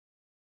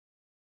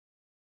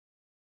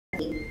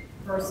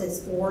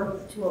verses 4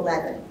 to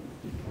 11.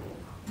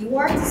 You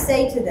are to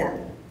say to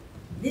them,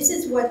 this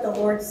is what the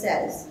Lord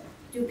says.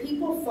 Do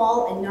people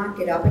fall and not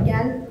get up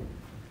again?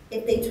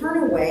 If they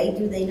turn away,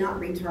 do they not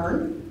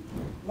return?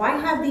 Why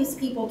have these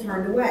people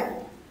turned away?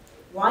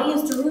 Why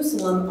is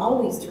Jerusalem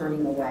always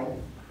turning away?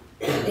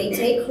 They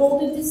take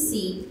hold of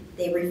deceit,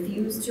 they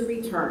refuse to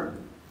return.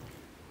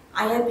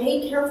 I have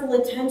paid careful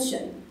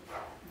attention.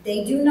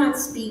 They do not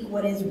speak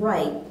what is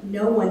right,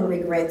 no one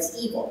regrets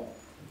evil.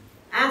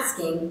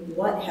 Asking,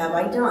 what have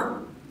I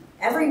done?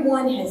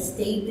 Everyone has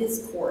stayed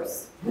this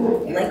course,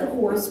 like a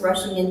horse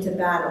rushing into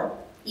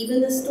battle. Even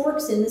the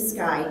storks in the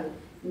sky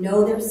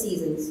know their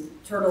seasons.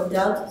 Turtle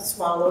doves,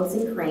 swallows,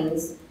 and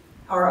cranes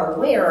are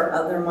aware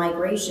of their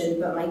migration,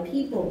 but my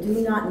people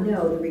do not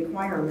know the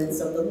requirements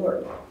of the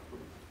Lord.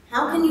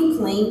 How can you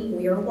claim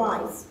we are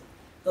wise?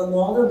 The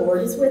law of the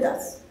Lord is with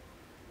us.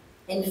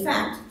 In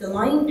fact, the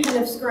lying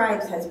pen of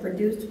scribes has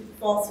produced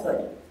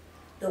falsehood.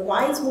 The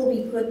wise will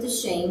be put to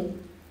shame.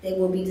 They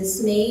will be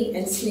dismayed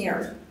and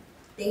snared.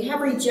 They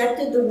have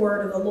rejected the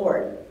word of the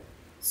Lord.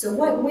 So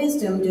what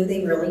wisdom do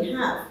they really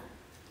have?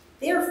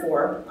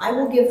 Therefore, I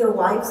will give their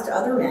wives to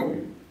other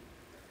men,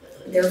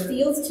 their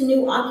fields to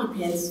new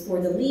occupants,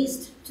 for the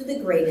least to the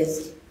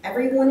greatest.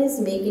 Everyone is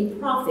making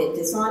profit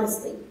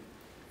dishonestly.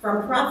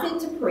 From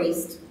prophet to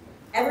priest,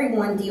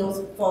 everyone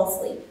deals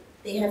falsely.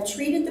 They have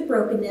treated the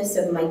brokenness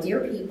of my dear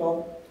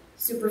people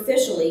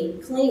superficially,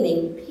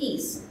 claiming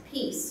peace,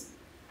 peace,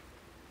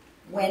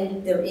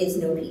 when there is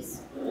no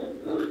peace.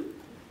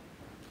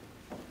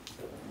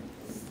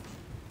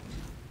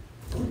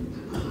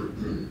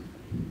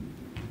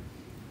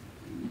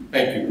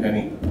 Thank you,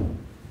 Penny.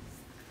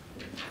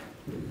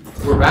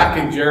 We're back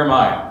in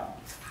Jeremiah.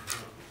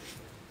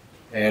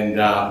 And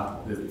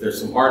there's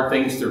some hard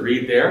things to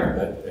read there,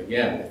 but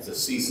again, it's a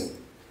season.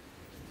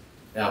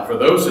 Now, for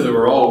those who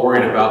were all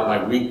worried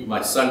about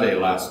my Sunday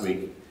last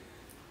week,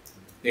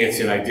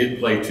 Nancy and I did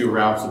play 2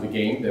 rounds of the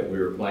game that we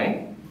were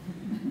playing.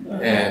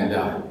 And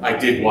I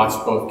did watch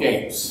both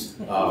games.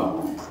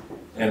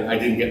 And I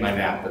didn't get my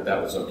nap, but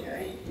that was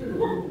okay.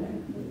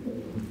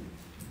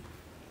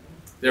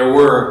 There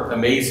were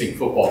amazing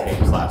football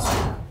games last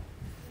week.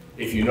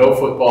 If you know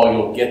football,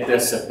 you'll get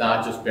this. If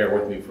not, just bear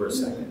with me for a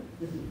second.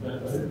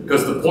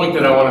 Because the point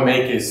that I want to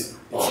make is,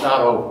 it's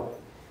not over.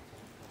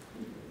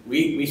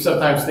 We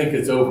sometimes think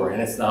it's over,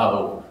 and it's not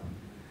over.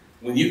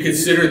 When you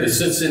consider the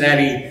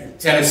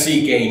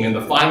Cincinnati-Tennessee game, in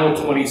the final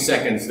 20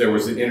 seconds, there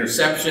was an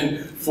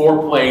interception,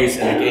 4 plays,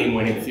 and a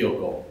game-winning field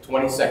goal.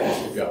 20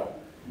 seconds to go.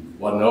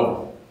 Wasn't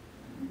over.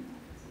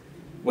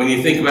 When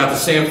you think about the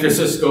San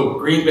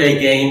Francisco-Green Bay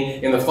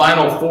game, in the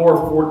final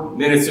 4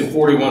 minutes and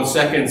 41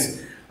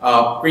 seconds,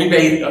 Green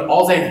Bay,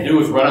 all they had to do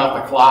was run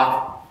out the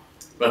clock,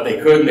 but they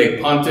couldn't.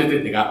 They punted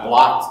it. They got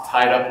blocked,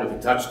 tied up with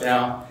a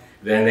touchdown.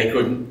 Then they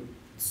couldn't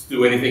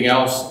do anything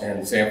else,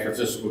 and San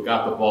Francisco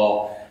got the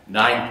ball,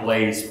 9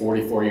 plays,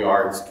 44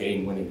 yards,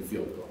 game-winning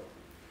field goal.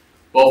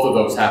 Both of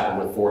those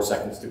happened with 4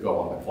 seconds to go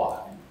on the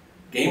clock.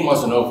 Game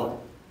wasn't over.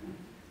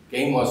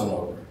 Game wasn't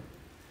over.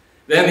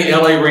 Then the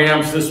LA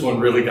Rams, this one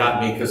really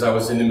got me because I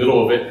was in the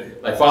middle of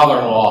it. My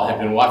father-in-law had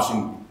been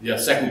watching the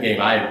second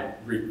game. I had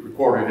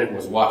recorded it and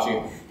was watching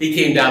it. He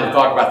came down to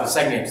talk about the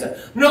second game and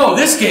said, no,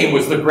 this game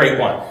was the great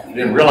one. I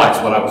didn't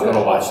realize what I was going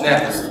to watch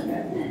next.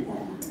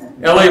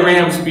 LA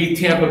Rams beat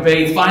Tampa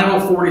Bay, final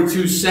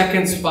 42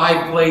 seconds,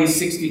 5 plays,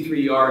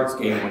 63 yards,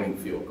 game-winning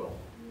field goal.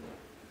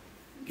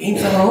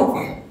 Game's not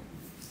over.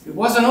 It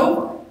wasn't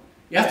over.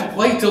 You have to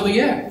play till the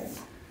end.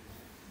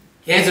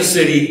 Kansas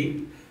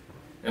City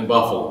and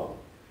Buffalo.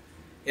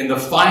 In the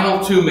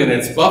final 2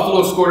 minutes,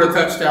 Buffalo scored a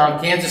touchdown,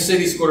 Kansas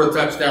City scored a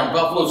touchdown,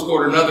 Buffalo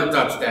scored another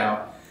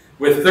touchdown.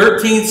 With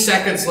 13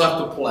 seconds left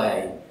to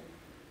play,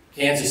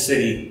 Kansas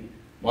City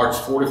marched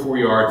 44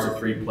 yards in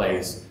 3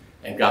 plays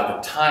and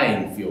got the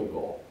tying field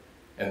goal,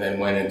 and then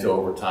went into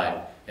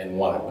overtime and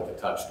won it with a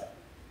touchdown.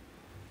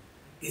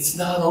 It's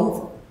not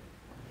over.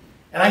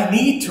 And I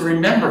need to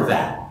remember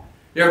that.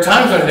 There are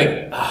times when I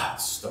think,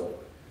 it's over.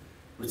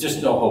 There's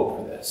just no hope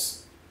for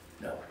this.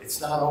 No, it's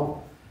not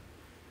over.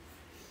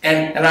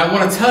 And I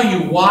want to tell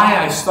you why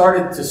I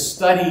started to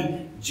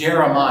study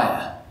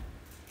Jeremiah.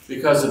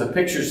 Because of the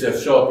pictures that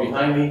show up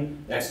behind me.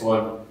 Next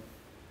one.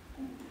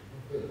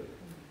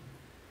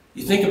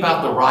 You think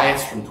about the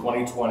riots from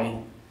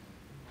 2020.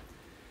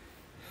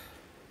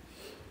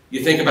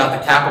 You think about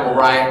the Capitol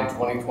riot in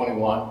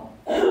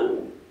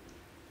 2021.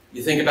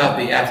 You think about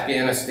the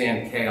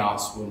Afghanistan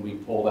chaos when we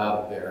pulled out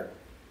of there.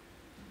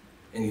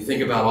 And you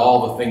think about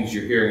all the things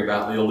you're hearing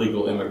about the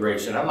illegal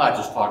immigration. I'm not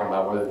just talking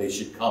about whether they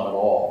should come at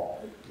all,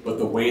 but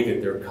the way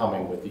that they're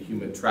coming with the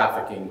human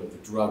trafficking, with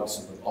the drugs,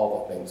 and with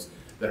all the things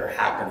that are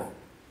happening.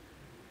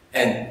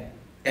 And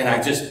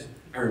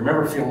I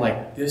remember feeling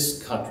like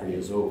this country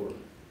is over.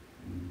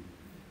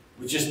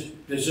 I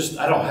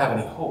don't have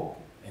any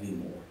hope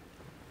anymore.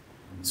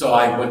 So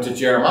I went to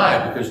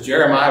Jeremiah because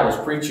Jeremiah was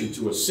preaching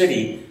to a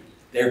city,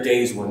 their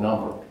days were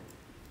numbered.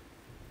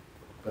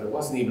 But it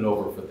wasn't even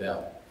over for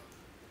them.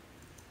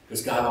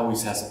 Because God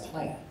always has a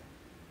plan.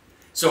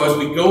 So as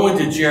we go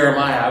into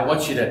Jeremiah, I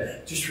want you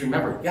to just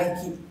remember, you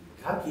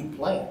gotta keep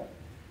playing.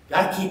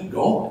 Gotta keep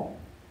going.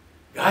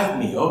 Guide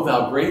me, O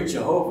thou great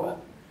Jehovah,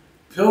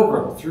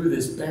 pilgrim through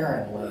this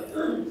barren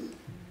land.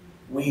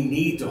 We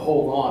need to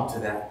hold on to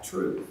that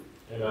truth.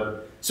 Amen.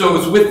 So it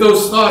was with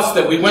those thoughts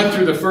that we went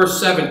through the first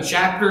 7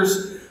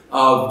 chapters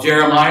of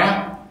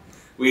Jeremiah.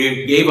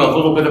 We gave a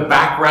little bit of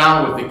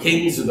background with the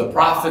kings and the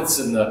prophets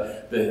and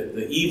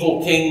the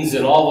evil kings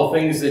and all the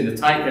things in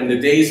the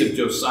days of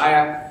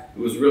Josiah. It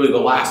was really the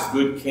last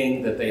good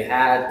king that they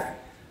had.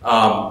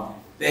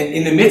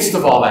 In the midst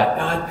of all that,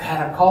 God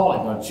had a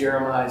calling on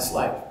Jeremiah's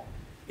life.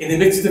 In the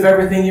midst of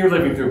everything you're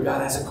living through,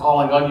 God has a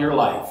calling on your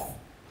life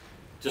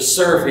to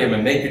serve him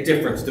and make a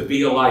difference, to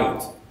be a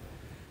light.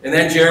 And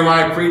then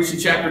Jeremiah preached in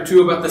chapter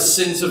 2 about the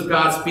sins of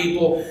God's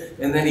people,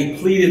 and then he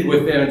pleaded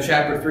with them in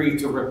chapter 3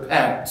 to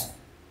repent.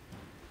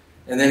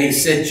 And then he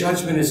said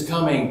judgment is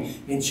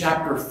coming in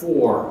chapter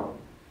 4,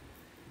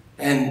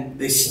 and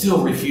they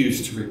still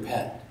refused to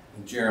repent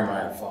in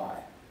Jeremiah 5.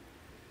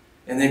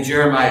 And then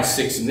Jeremiah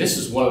 6, and this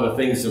is one of the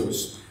things that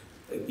was,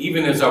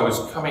 even as I was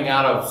coming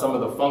out of some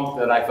of the funk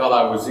that I felt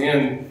I was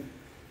in,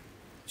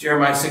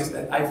 Jeremiah 6,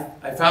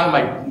 I found in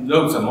my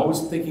notes, I'm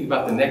always thinking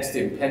about the next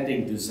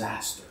impending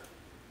disaster.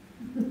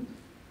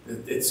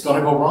 It's going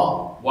to go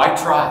wrong. Why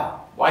try?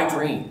 Why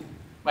dream?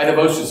 My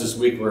devotions this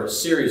week were a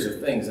series of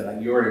things,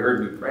 and you already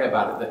heard me pray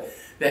about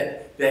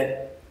it,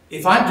 that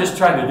if I'm just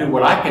trying to do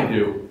what I can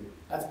do,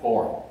 that's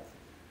boring.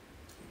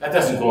 That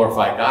doesn't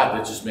glorify God.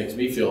 That just makes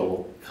me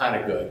feel kind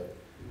of good.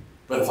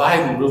 But if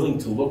I'm willing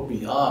to look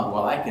beyond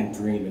what I can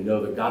dream and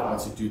know that God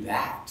wants to do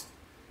that,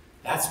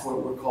 that's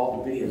what we're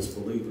called to be as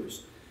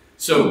believers.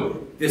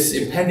 So this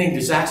impending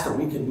disaster,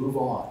 we can move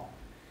on.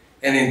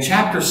 And in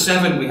chapter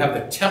 7, we have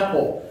the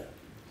temple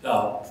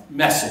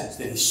message,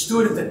 that he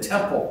stood at the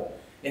temple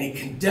and he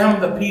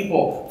condemned the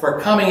people for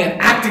coming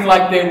and acting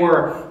like they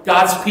were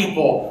God's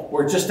people,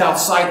 were just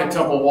outside the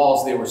temple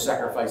walls, they were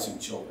sacrificing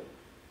children.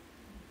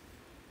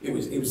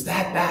 It was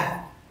that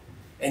bad.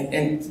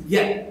 And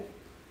yet,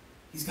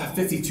 he's got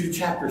 52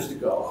 chapters to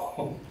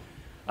go.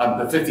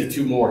 The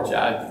 52 more,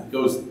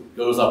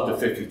 goes up to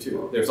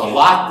 52. There's a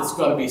lot that's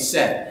going to be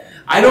said.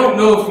 I don't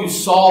know if you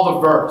saw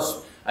the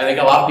verse. I think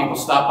a lot of people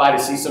stop by to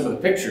see some of the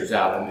pictures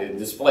out in the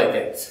display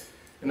case.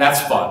 And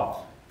that's fun.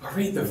 But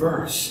read the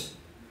verse.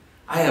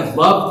 I have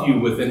loved you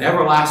with an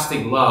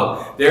everlasting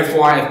love.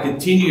 Therefore I have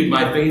continued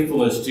my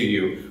faithfulness to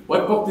you.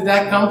 What book did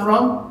that come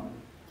from?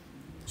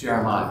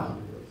 Jeremiah.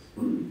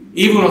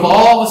 Even with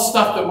all the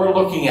stuff that we're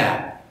looking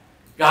at,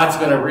 God's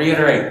going to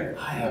reiterate,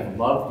 I have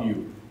loved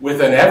you with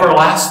an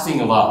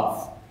everlasting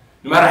love.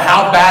 No matter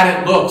how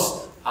bad it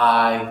looks,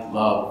 I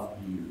love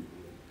you.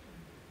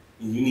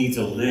 And you need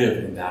to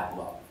live in that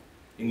love.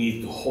 You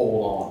need to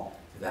hold on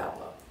to that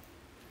love.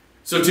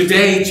 So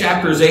today,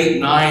 chapters 8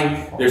 and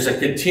 9, there's a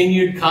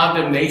continued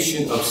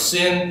condemnation of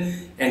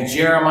sin, and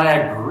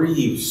Jeremiah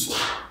grieves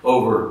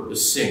over the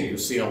sin. You'll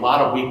see a lot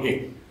of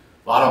weeping,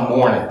 a lot of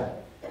mourning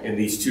in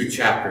these 2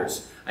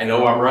 chapters. I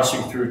know I'm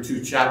rushing through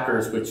 2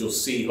 chapters, but you'll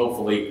see,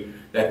 hopefully,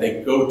 that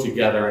they go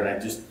together, and I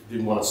just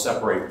didn't want to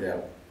separate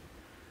them.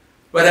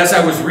 But as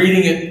I was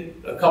reading it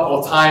a couple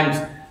of times,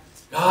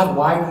 God,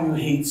 why do you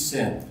hate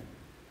sin?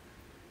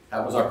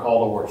 That was our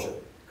call to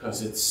worship,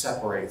 because it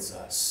separates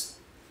us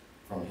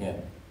from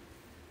him.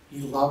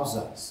 He loves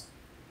us.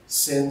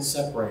 Sin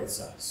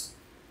separates us,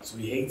 so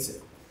he hates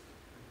it.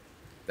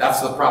 That's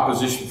the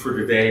proposition for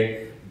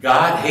today.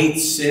 God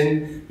hates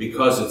sin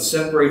because it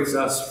separates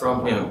us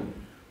from him.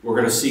 We're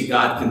going to see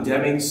God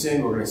condemning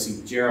sin. We're going to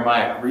see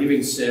Jeremiah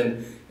grieving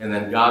sin. And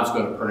then God's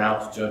going to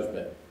pronounce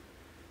judgment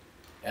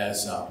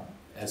as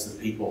the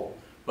people.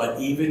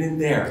 But even in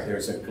there,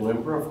 there's a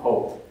glimmer of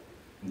hope.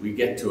 And we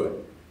get to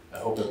it. I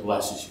hope it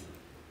blesses you.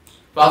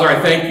 Father,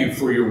 I thank you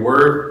for your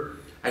word.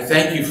 I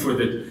thank you for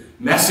the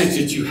message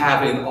that you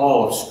have in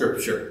all of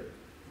Scripture.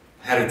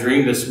 I had a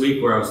dream this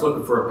week where I was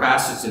looking for a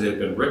passage that had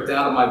been ripped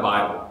out of my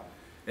Bible.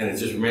 And it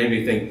just made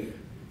me think,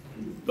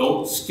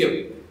 don't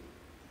skip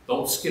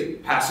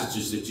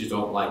passages that you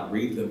don't like.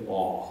 Read them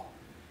all.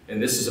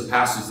 And this is a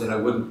passage that I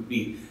wouldn't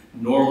be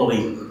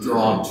normally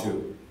drawn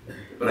to.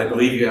 But I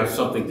believe you have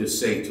something to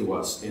say to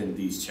us in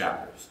these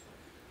chapters.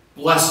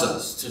 Bless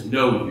us to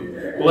know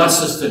you.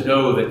 Bless us to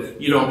know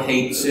that you don't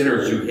hate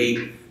sinners. You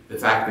hate the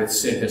fact that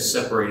sin has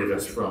separated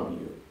us from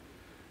you.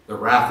 The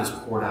wrath is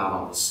poured out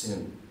on the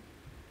sin.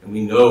 And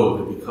we know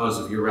that because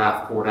of your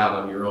wrath poured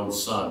out on your own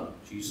Son,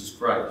 Jesus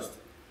Christ,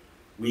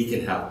 we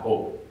can have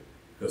hope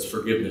because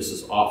forgiveness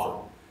is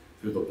offered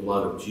through the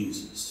blood of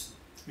Jesus.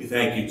 We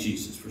thank you,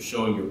 Jesus, for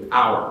showing your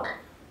power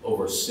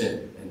over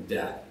sin and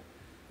death.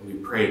 And we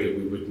pray that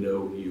we would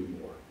know you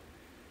more.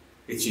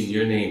 It's in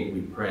your name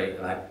we pray,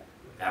 and I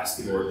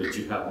ask the Lord that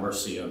you have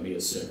mercy on me,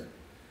 a sinner.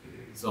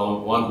 It's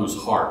on one whose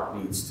heart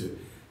needs to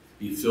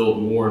be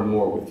filled more and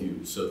more with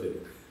you so that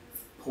it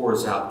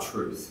pours out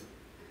truth.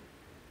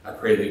 I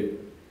pray that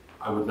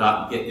I would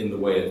not get in the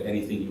way of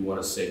anything you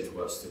want to say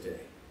to us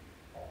today.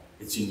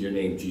 It's in your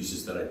name,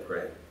 Jesus, that I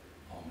pray.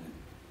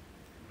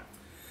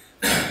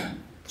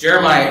 Amen.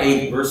 Jeremiah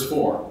 8, verse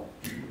 4.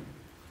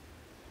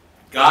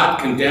 God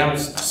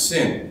condemns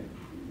sin.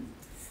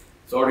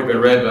 It's already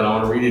been read, but I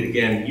want to read it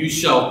again. You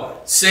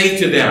shall say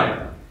to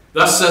them,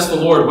 thus says the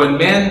Lord, when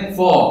men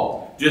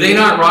fall, do they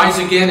not rise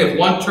again? If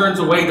one turns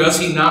away, does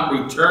he not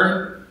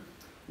return?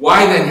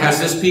 Why then has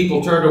this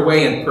people turned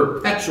away in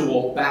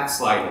perpetual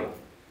backsliding?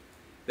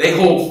 They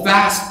hold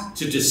fast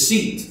to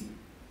deceit.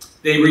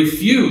 They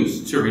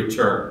refuse to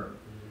return.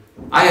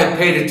 I have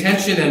paid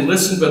attention and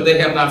listened, but they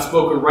have not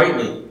spoken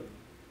rightly.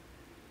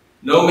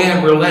 No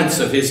man relents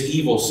of his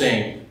evil,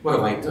 saying, what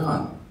have I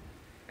done?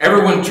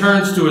 Everyone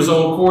turns to his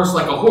own course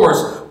like a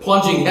horse,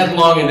 plunging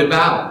headlong into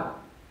battle.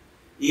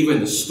 Even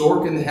the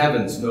stork in the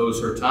heavens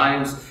knows her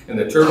times, and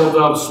the turtle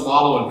dove,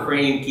 swallow, and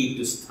crane keep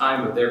this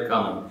time of their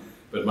coming.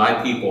 But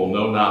my people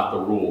know not the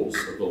rules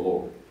of the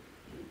Lord.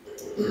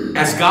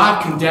 As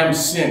God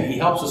condemns sin, he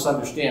helps us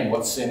understand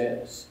what sin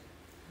is.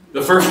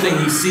 The first thing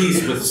he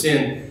sees with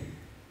sin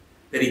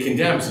that he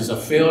condemns is a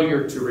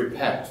failure to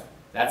repent.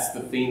 That's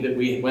the theme that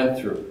we went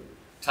through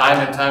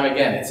time and time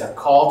again. It's a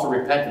call to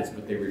repentance,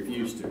 but they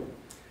refuse to.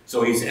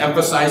 So he's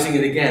emphasizing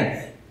it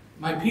again.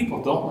 My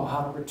people don't know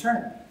how to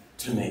return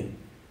to me.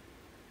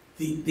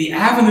 The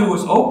avenue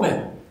is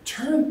open.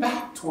 Turn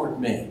back toward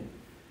me.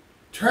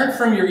 Turn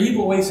from your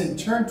evil ways and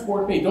turn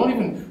toward me. Don't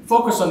even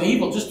focus on the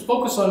evil. Just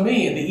focus on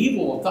me, and the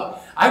evil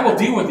I will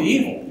deal with the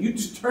evil. You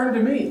just turn to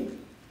me.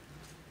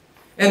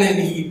 And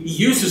then he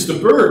uses the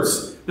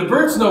birds. The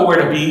birds know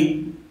where to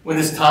be when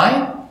it's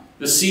time.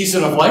 The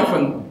season of life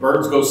when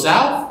birds go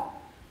south.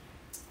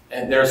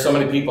 And there are so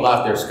many people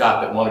out there,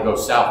 Scott, that want to go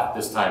south at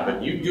this time.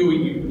 But you do,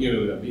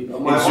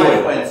 my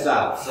wife went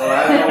south, so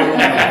I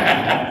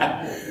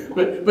don't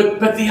know.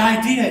 But the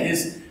idea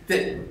is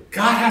that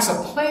God has a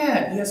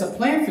plan. He has a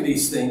plan for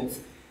these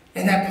things.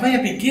 And that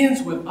plan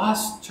begins with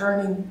us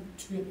turning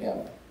to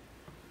him.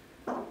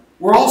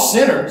 We're all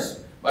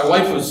sinners. My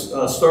wife was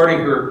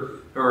starting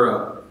her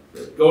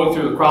going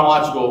through the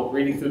chronological,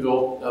 reading through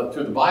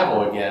the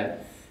Bible again.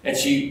 And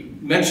she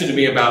mentioned to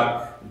me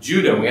about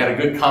Judah. We had a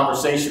good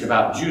conversation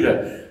about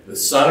Judah, the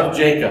son of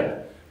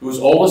Jacob, whose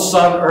oldest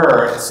son,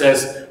 it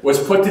says, was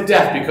put to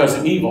death because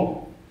of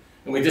evil.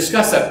 And we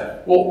discussed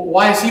that. Well,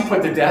 why is he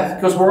put to death?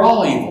 Because we're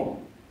all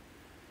evil.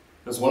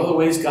 Because one of the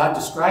ways God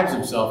describes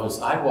himself is,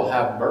 I will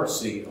have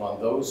mercy on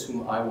those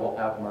whom I will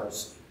have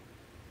mercy.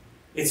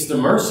 It's the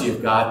mercy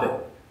of God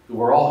that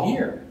we're all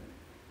here.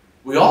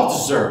 We all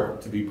deserve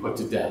to be put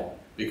to death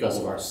because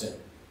of our sin.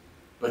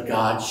 But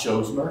God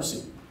shows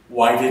mercy.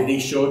 Why didn't he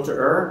show it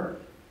to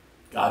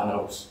God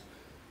knows.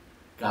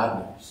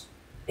 God knows.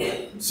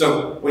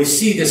 So we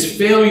see this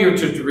failure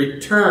to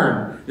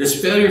return,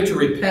 this failure to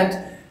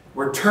repent.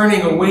 We're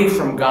turning away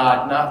from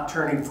God, not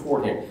turning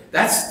toward him.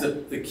 That's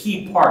the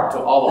key part to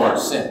all of our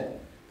sin.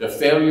 The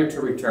failure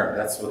to return.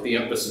 That's what the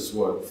emphasis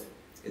was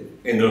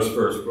in those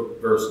first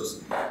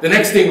verses. The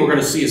next thing we're going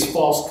to see is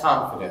false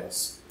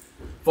confidence.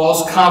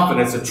 False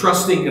confidence, a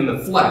trusting in the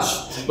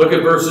flesh. Look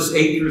at verses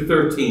 8 through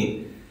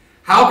 13.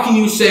 How can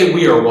you say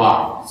we are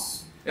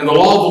wise? And the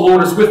law of the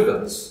Lord is with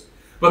us.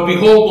 But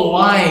behold, the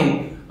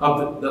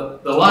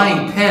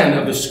lying pen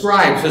of the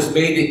scribes has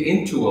made it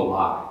into a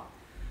lie.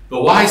 The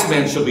wise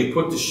men shall be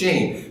put to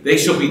shame. They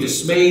shall be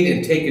dismayed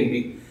and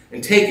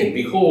taken.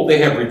 Behold, they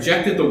have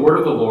rejected the word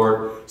of the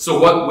Lord, so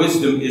what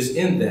wisdom is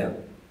in them?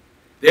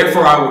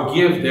 Therefore I will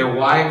give their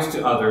wives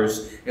to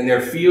others, and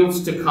their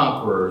fields to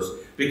conquerors,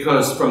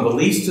 because from the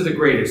least to the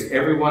greatest,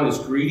 everyone is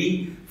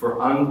greedy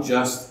for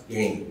unjust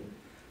gain.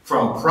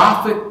 From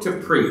prophet to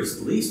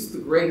priest, least to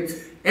the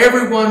greatest,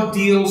 everyone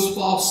deals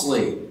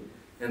falsely.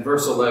 And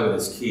verse 11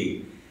 is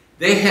key.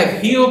 They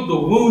have healed the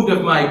wound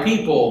of my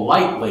people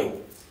lightly,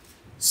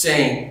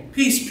 saying,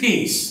 peace,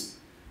 peace,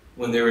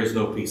 when there is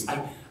no peace.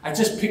 I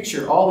just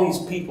picture all these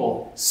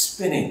people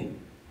spinning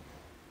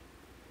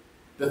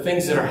the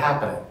things that are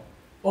happening.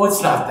 Oh,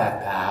 it's not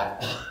that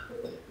bad.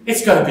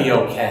 It's going to be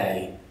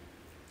okay.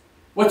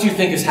 What you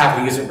think is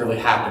happening isn't really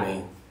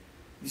happening.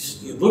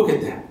 You look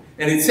at that.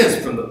 And it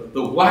says from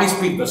the wise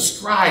people, the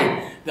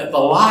scribe, that the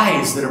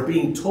lies that are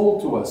being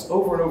told to us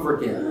over and over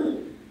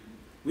again.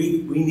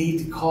 We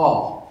need to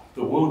call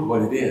the wound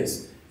what it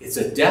is. It's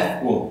a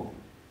death wound.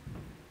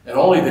 And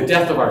only the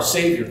death of our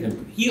Savior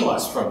can heal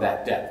us from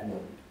that death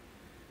wound.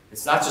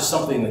 It's not just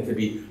something that can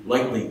be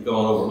lightly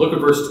gone over. Look at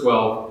verse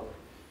 12.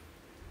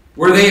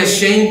 Were they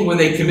ashamed when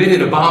they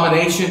committed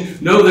abomination?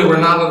 No, they were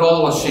not at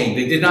all ashamed.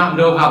 They did not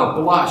know how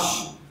to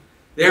blush.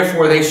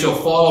 Therefore they shall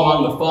fall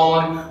among the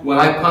fallen. When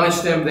I punish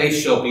them, they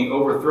shall be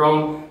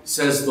overthrown,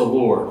 says the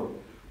Lord.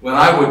 When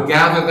I would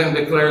gather them,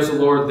 declares the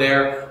Lord,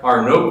 there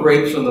are no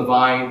grapes on the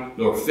vine,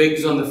 nor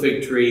figs on the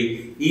fig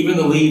tree. Even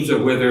the leaves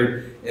are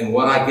withered, and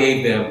what I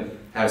gave them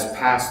has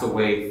passed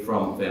away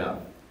from them.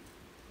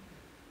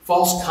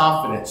 False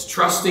confidence,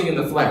 trusting in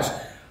the flesh.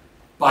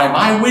 By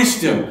my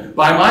wisdom,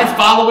 by my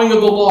following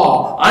of the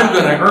law, I'm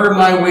going to earn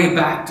my way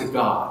back to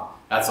God.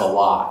 That's a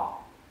lie.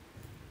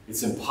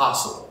 It's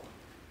impossible.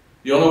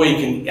 The only way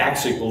you can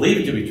actually believe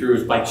it to be true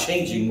is by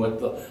changing what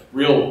the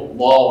real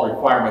law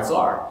requirements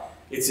are.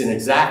 It's an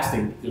exact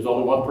thing. There's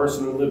only one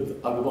person who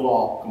lived under the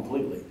law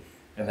completely,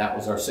 and that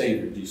was our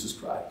Savior, Jesus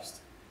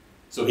Christ.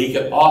 so he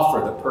could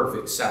offer the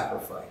perfect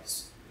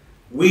sacrifice.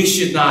 We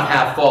should not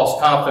have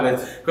false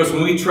confidence, because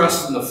when we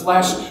trust in the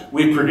flesh,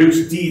 we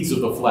produce deeds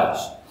of the flesh.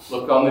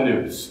 Look on the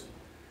news.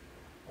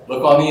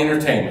 Look on the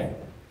entertainment.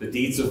 The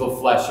deeds of the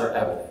flesh are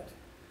evident.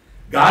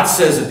 God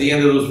says at the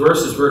end of those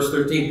verses, verse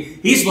 13,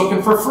 he's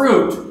looking for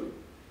fruit.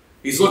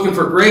 He's looking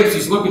for grapes.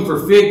 He's looking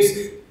for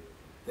figs.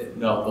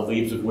 No, the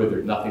leaves have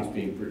withered. Nothing's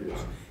being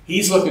produced.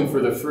 He's looking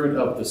for the fruit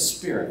of the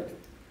Spirit,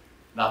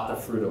 not the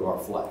fruit of our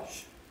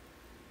flesh.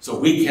 So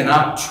we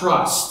cannot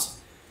trust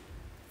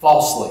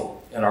falsely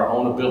in our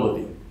own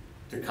ability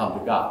to come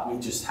to God. We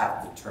just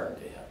have to turn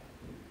to him.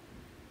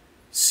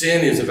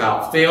 Sin is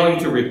about failing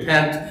to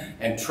repent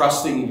and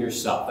trusting in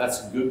yourself.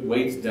 That's a good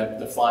way to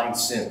define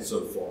sin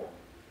so far.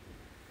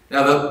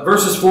 Now, the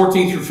verses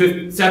 14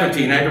 through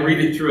 17, I had to read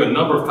it through a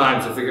number of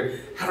times to figure,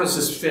 how does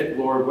this fit,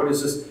 Lord? What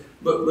is this?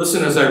 But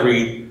listen as I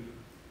read.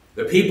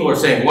 The people are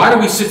saying, why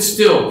do we sit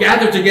still?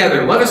 Gather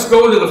together. Let us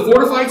go into the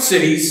fortified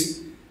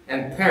cities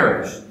and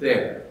perish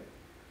there.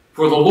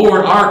 For the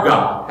Lord our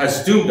God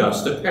has doomed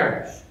us to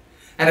perish,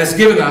 and has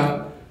given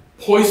us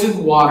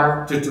poisoned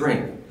water to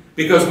drink,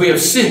 because we have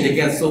sinned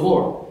against the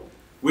Lord.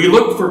 We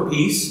looked for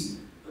peace,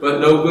 but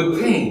no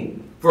good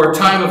came. For a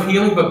time of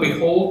healing, but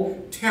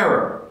behold,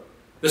 terror.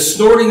 The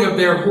snorting of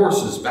their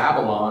horses,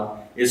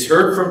 Babylon, is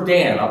heard from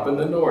Dan up in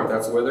the north.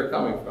 That's where they're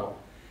coming from.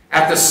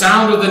 At the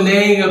sound of the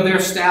neighing of their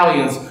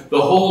stallions,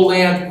 the whole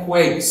land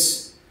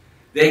quakes.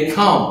 They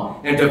come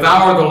and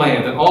devour the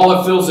land and all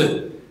that fills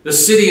it, the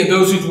city and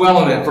those who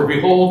dwell in it. For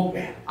behold,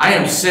 I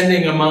am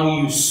sending among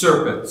you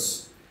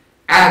serpents,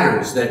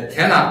 adders that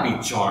cannot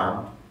be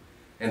charmed,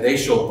 and they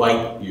shall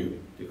bite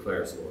you,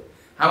 declares the Lord.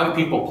 How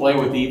many people play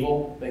with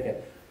evil? They can,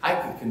 I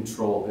can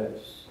control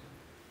this.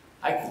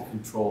 I can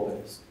control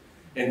this.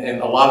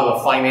 And a lot of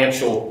the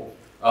financial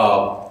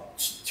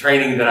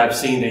training that I've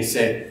seen, they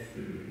say,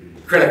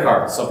 credit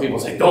cards. Some people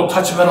say, don't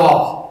touch them at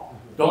all.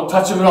 Don't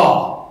touch them at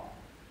all.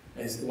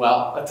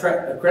 Well,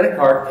 a credit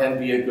card can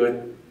be a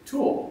good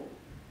tool,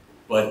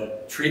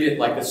 but treat it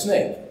like a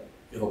snake.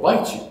 It'll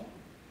bite you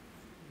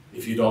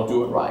if you don't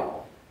do it right.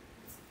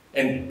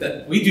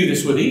 And we do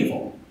this with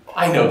evil.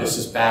 I know this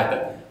is bad,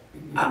 but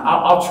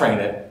I'll train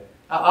it.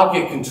 I'll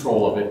get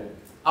control of it.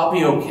 I'll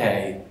be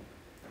okay.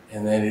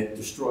 And then it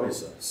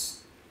destroys us.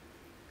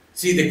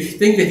 See, the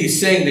thing that he's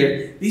saying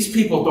there, these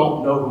people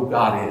don't know who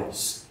God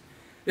is.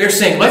 They're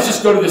saying, let's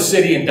just go to the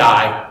city and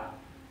die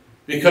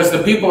because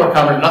the people are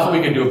coming, nothing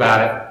we can do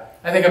about it.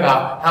 I think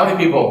about how many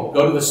people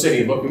go to the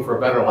city looking for a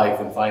better life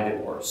and find it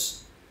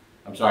worse.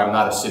 I'm sorry, I'm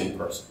not a city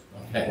person.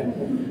 Okay?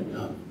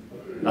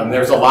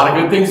 There's a lot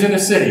of good things in the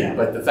city,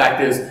 but the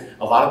fact is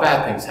a lot of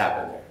bad things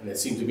happen there, and it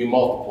seems to be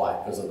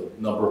multiplied because of the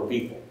number of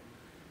people.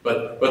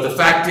 But the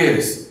fact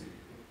is,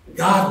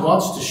 God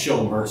wants to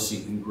show mercy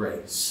and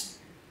grace.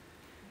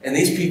 And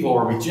these people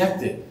are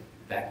rejecting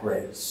that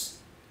grace.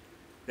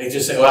 They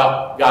just say,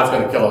 well, God's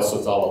going to kill us, so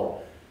it's all over.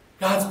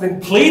 God's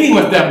been pleading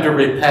with them to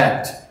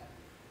repent,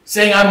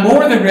 saying, I'm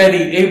more than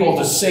ready, able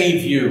to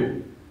save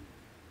you.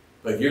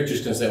 But you're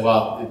just going to say,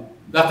 well,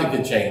 nothing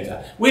can change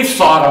that. We've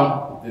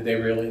sought him. Did they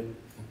really?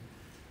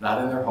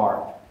 Not in their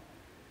heart.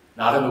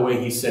 Not in the way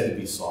he said to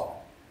be sought.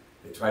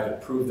 They try to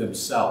prove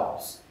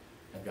themselves,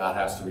 and God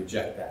has to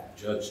reject that,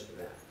 judge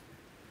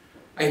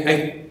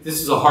that.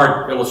 This is a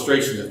hard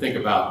illustration to think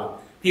about.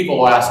 People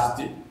will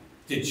ask,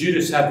 did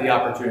Judas have the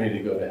opportunity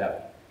to go to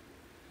heaven?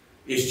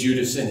 Is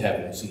Judas in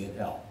heaven? Is he in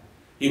hell?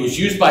 He was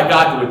used by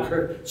God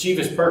to achieve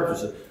his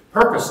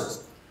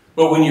purposes.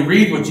 But when you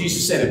read what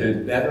Jesus said, it would have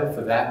been better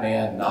for that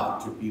man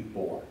not to be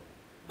born.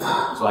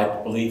 So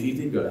I believe he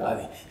did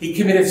go. He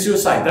committed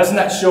suicide. Doesn't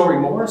that show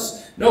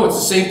remorse? No, it's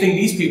the same thing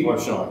these people are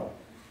showing.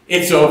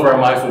 It's over. I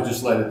might as well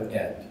just let it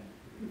end.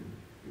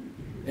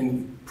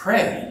 And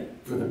pray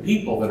for the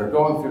people that are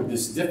going through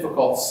this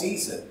difficult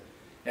season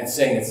and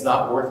saying it's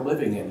not worth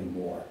living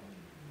anymore.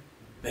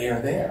 They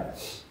are there.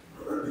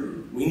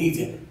 We need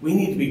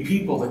to be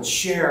people that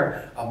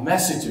share a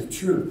message of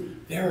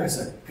truth. There is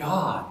a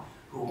God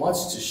who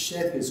wants to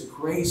shed his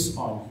grace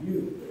on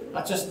you,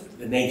 not just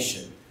the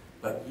nation,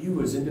 but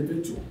you as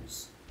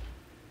individuals.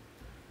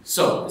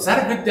 So, is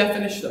that a good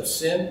definition of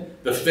sin?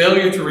 The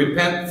failure to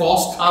repent,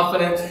 false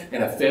confidence,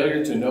 and a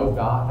failure to know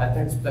God? I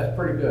think that's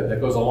pretty good.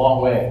 That goes a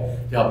long way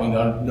to help me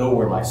know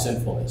where my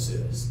sinfulness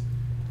is.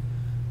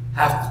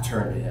 Have to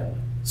turn to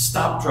him.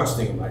 Stop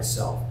trusting in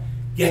myself.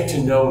 Get to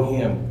know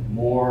him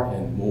more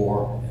and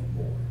more and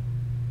more.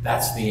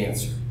 That's the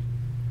answer.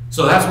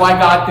 So that's why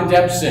God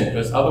condemns sin,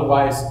 because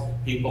otherwise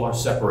people are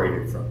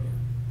separated from him.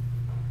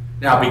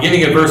 Now,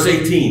 beginning at verse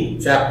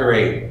 18, chapter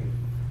 8,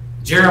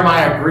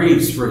 Jeremiah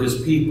grieves for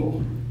his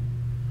people.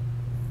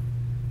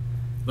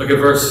 Look at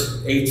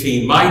verse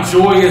 18. My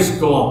joy is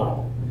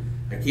gone.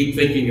 I keep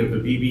thinking of the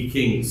B.B.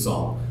 King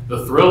song.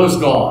 The thrill is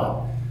gone.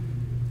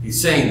 He's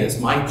saying this.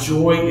 My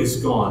joy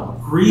is gone.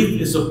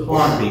 Grief is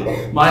upon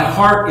me. My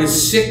heart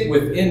is sick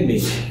within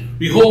me.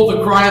 Behold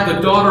the cry of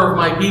the daughter of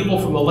my people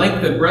from the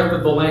length and breadth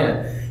of the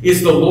land.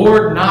 Is the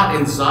Lord not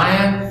in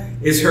Zion?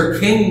 Is her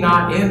king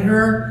not in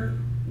her?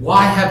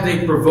 Why have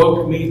they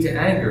provoked me to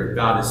anger?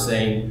 God is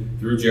saying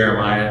through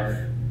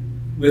Jeremiah,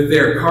 with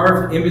their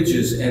carved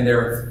images and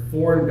their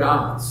foreign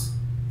gods.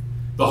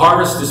 The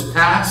harvest is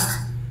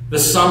past, the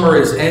summer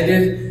is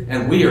ended,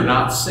 and we are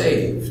not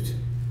saved.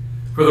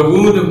 For the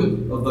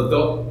wound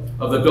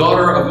of the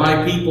daughter of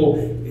my people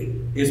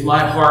is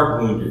my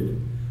heart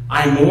wounded.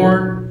 I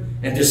mourn,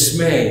 and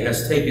dismay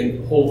has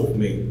taken hold of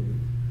me.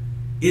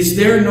 Is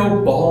there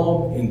no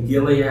balm in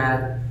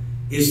Gilead?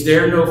 Is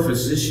there no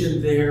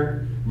physician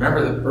there?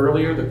 Remember that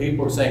earlier the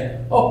people were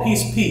saying, oh,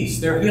 peace, peace.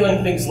 They're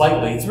healing things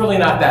lightly. It's really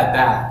not that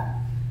bad.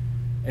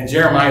 And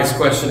Jeremiah is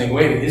questioning,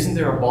 wait, isn't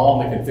there a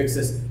balm that can fix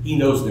this? He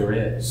knows there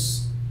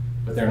is,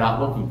 but they're not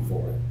looking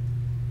for it.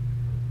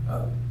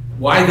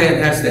 Why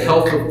then has the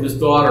health of this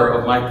daughter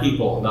of my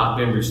people not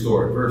been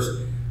restored?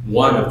 Verse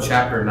 1 of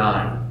chapter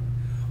 9.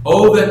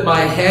 Oh, that my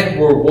head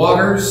were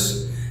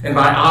waters and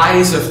my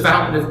eyes a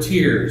fountain of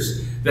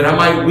tears, that I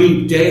might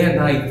weep day and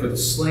night for the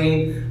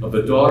slain of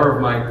the daughter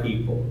of my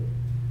people.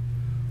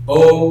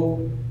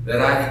 Oh,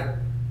 that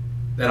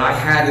I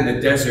had in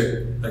the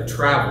desert a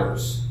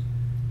traveler's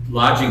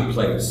lodging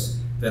place,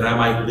 that I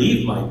might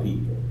leave my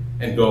people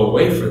and go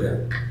away for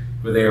them,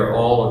 for they are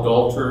all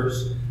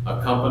adulterers,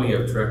 a company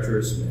of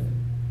treacherous men.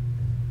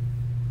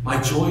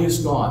 My joy is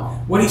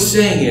gone. What he's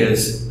saying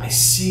is, I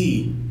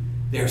see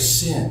their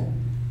sin,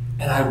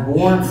 and I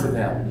mourn for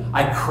them.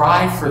 I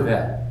cry for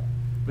them.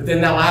 But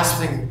then that last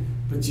thing,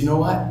 but you know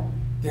what?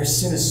 Their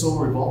sin is so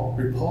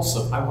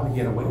repulsive, I want to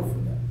get away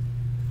from them.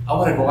 I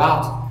want to go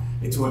out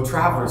into a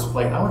traveler's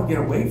place. I want to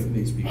get away from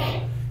these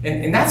people.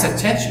 And that's a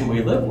tension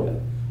we live with.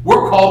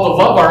 We're called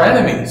to love our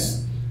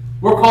enemies.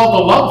 We're called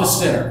to love the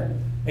sinner.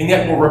 And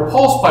yet we're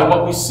repulsed by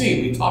what we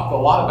see. We talked a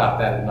lot about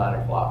that at 9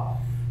 o'clock.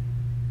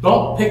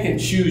 Don't pick and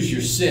choose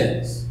your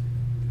sins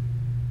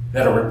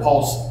that are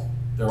repulsive.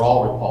 They're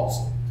all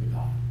repulsive to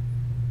God.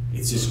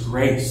 It's His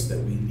grace that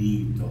we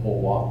need to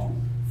hold on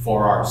to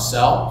for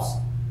ourselves.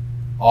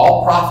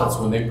 All prophets,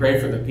 when they pray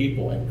for the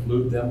people,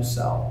 include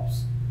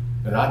themselves.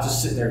 They're not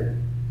just sitting there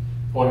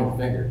pointing the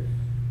finger.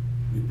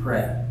 We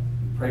pray.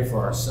 We pray for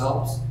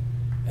ourselves,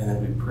 and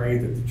then we pray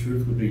that the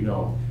truth would be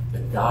known,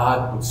 that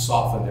God would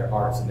soften their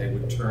hearts and they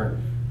would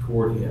turn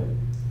toward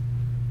Him.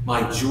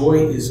 My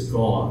joy is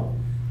gone.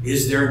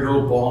 Is there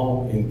no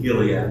balm in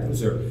Gilead?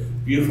 Those are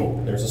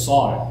beautiful. There's a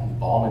song,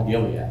 Balm in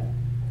Gilead.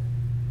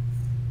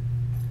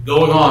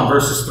 Going on,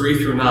 verses 3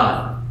 through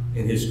 9,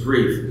 in his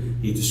grief,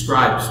 he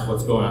describes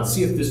what's going on.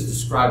 See if this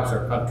describes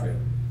our country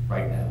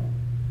right now.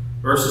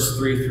 Verses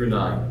 3 through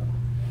 9.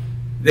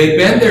 They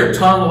bend their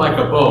tongue like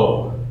a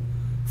bow.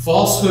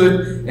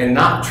 Falsehood and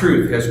not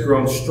truth has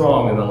grown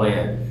strong in the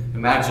land.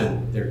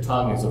 Imagine their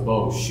tongue is a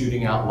bow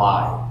shooting out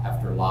lie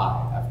after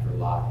lie after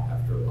lie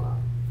after lie.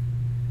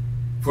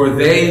 For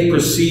they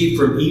proceed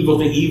from evil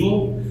to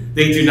evil.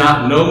 They do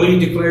not know me,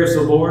 declares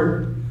the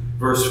Lord.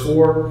 Verse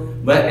 4,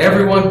 let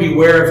everyone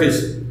beware of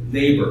his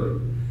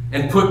neighbor,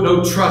 and put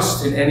no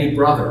trust in any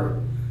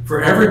brother.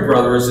 For every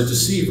brother is a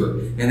deceiver,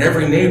 and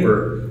every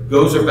neighbor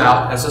goes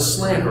about as a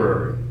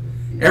slanderer.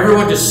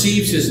 Everyone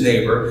deceives his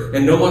neighbor,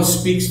 and no one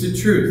speaks the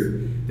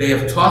truth. They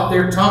have taught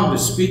their tongue to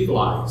speak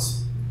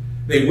lies.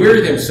 They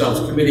weary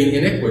themselves committing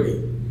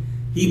iniquity,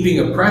 heaping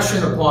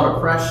oppression upon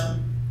oppression,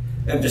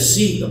 and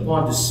deceit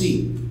upon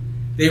deceit.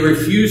 They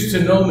refuse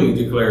to know me,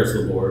 declares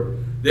the Lord.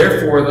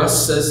 Therefore,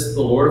 thus says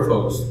the Lord of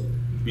hosts,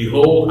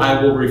 behold,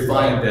 I will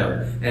refine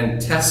them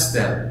and test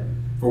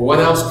them. For what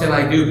else can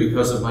I do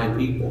because of my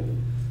people?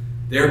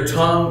 Their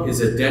tongue is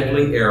a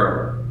deadly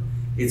arrow.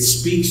 It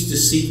speaks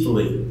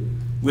deceitfully.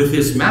 With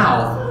his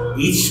mouth,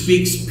 each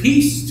speaks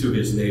peace to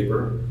his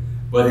neighbor,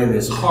 but in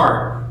his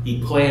heart,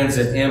 he plans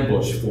an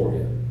ambush for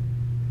him.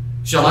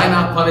 Shall I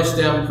not punish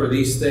them for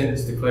these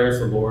things, declares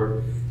the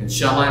Lord? And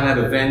shall I not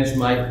avenge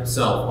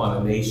myself on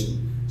a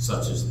nation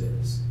such as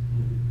this?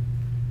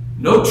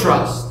 No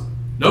trust,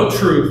 no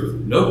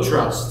truth, no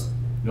trust,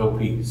 no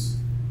peace.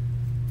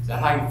 Is that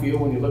how you feel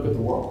when you look at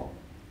the world?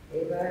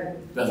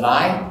 Amen. The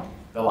lie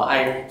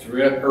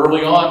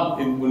early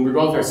on when we're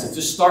going through, I said,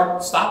 just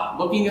stop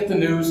looking at the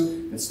news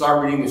and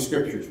start reading the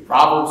scriptures.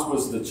 Proverbs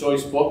was the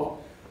choice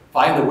book.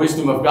 Find the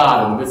wisdom of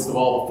God in the midst of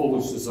all the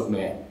foolishness of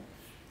man.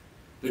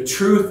 The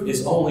truth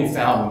is only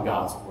found in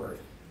God's word.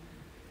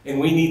 And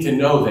we need to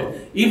know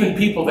that even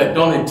people that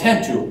don't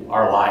intend to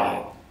are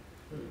lying,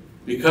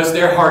 because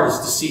their heart is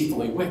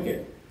deceitfully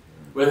wicked.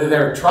 Whether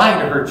they're trying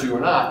to hurt you or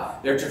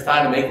not, they're just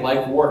trying to make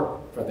life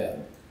work for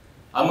them.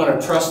 I'm going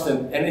to trust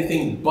in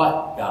anything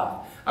but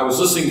God. I was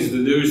listening to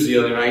the news the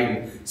other night,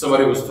 and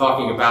somebody was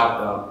talking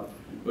about,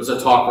 it was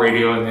a talk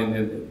radio,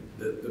 and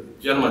the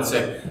gentleman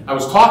said, I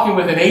was talking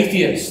with an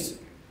atheist,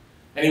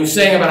 and he was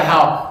saying about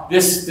how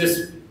this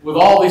with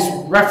all these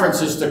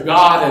references to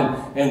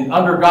God and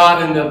under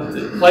God and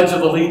the Pledge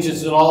of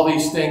Allegiance and all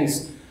these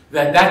things,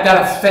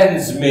 that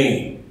offends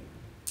me.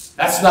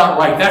 That's not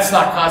right. That's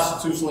not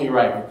constitutionally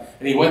right.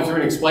 And he went through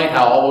and explained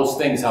how all those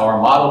things, how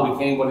our model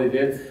became what it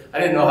did. I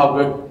didn't know how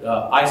good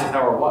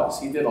Eisenhower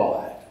was. He did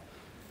all that.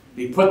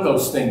 He put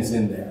those things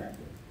in there.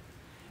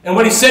 And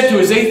what he said to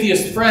his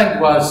atheist friend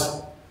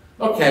was,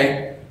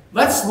 okay,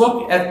 let's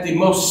look at the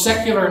most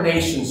secular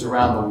nations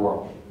around the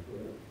world.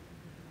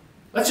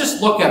 Let's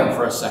just look at them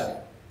for a second.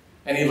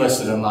 And he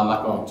listed them. I'm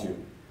not going to.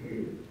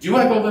 Do you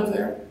want to go live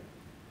there?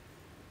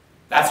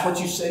 That's what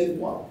you say you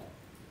want.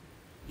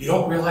 You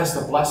don't realize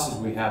the blessings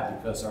we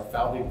have because our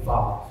founding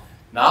father,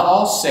 not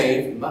all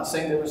saved, I'm not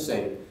saying they were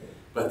saved,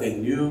 but they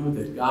knew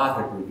that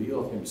God had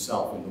revealed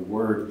himself in the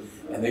Word,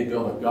 and they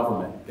built a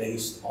government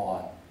based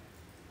on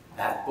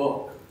that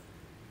book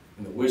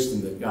and the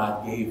wisdom that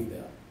God gave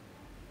them.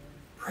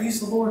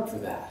 Praise the Lord for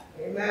that.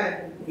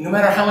 Amen. No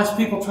matter how much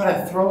people try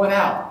to throw it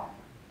out,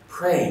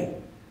 pray.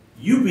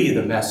 You be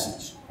the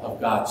message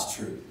of God's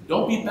truth.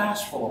 Don't be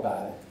bashful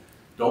about it.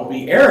 Don't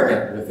be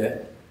arrogant with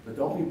it, but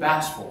don't be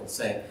bashful and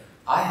say,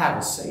 I have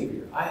a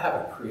Savior. I have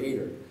a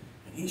Creator,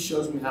 and He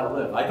shows me how to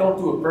live. I don't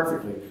do it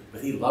perfectly,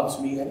 but He loves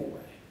me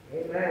anyway.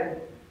 Amen.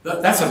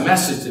 That's a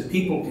message that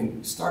people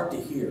can start to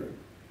hear,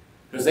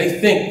 because they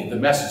think the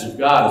message of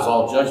God is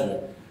all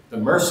judgment. The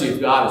mercy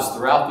of God is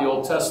throughout the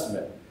Old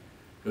Testament,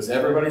 because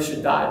everybody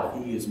should die,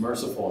 but He is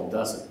merciful and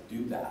doesn't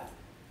do that.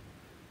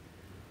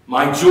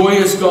 My joy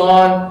is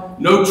gone,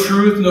 no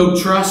truth, no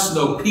trust,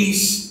 no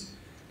peace.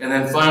 And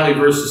then finally,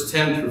 verses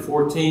 10 through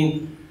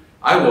 14,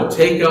 I will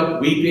take up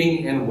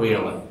weeping and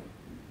wailing.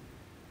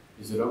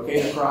 Is it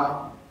okay to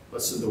cry?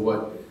 Listen to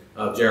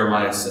what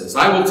Jeremiah says.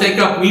 I will take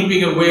up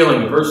weeping and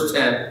wailing, verse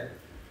 10,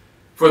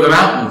 for the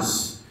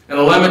mountains, and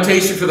a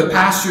lamentation for the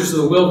pastures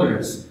of the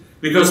wilderness,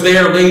 because they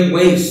are laid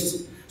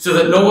waste, so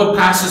that no one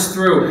passes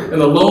through, and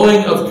the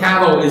lowing of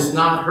cattle is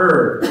not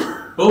heard.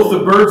 Both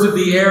the birds of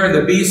the air and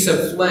the beasts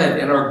have fled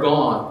and are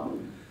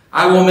gone.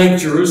 I will make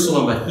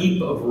Jerusalem a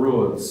heap of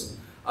ruins,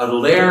 a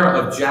lair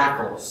of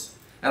jackals,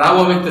 and I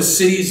will make the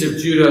cities of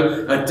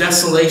Judah a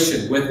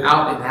desolation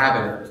without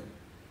inhabitant.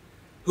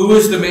 Who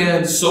is the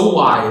man so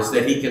wise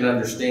that he can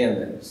understand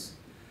this?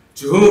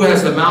 To whom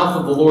has the mouth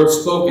of the Lord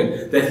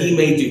spoken, that he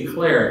may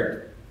declare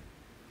it?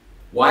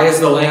 Why is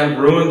the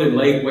land ruined and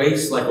laid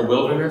waste like a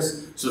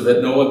wilderness, so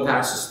that no one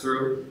passes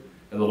through?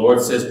 And the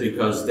Lord says,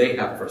 because they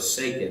have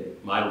forsaken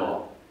my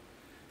law,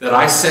 that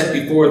I set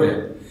before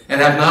them, and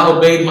have not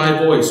obeyed my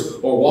voice,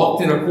 or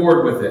walked in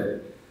accord with it,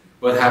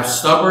 but have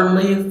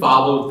stubbornly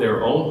followed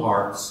their own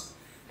hearts,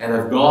 and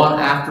have gone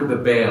after the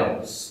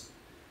Baals,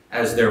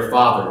 as their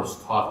fathers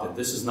taught them.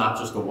 This is not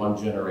just a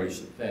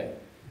one-generation thing.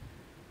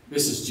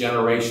 This is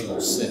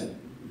generational sin.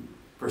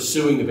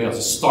 Pursuing the Baals.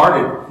 It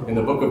started in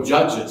the book of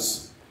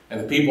Judges, and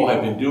the people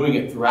have been doing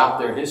it throughout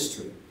their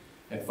history.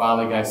 And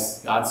finally,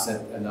 guys, God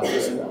said, enough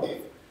is enough.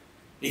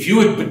 If you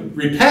would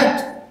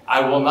repent,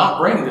 I will not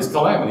bring this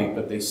calamity.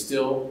 But they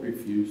still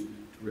refuse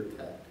to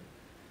repent.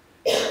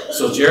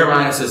 So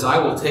Jeremiah says, I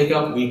will take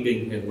up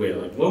weeping and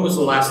wailing. When was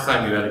the last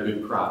time you had a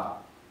good cry?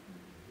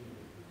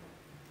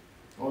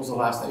 When was the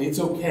last time? It's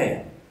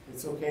okay.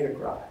 It's okay to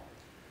cry.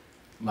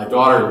 My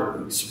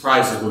daughter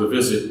surprised us with a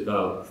visit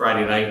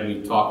Friday night, and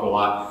we talked a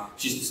lot.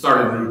 She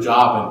started a new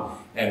job,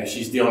 and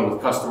she's dealing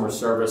with customer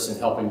service and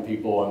helping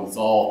people, and it's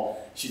all,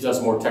 she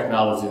does more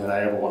technology than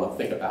I ever want to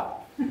think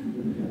about.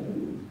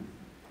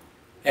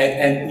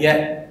 And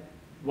yet,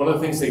 one of the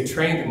things they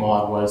trained them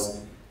on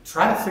was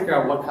try to figure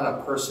out what kind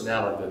of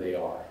personality they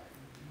are.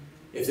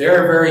 If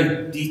they're a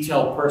very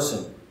detailed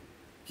person,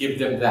 give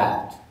them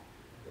that.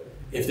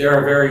 If they're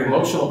a very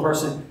emotional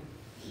person,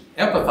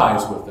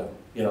 empathize with them.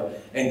 You know,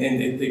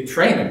 and they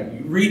train them.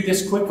 You read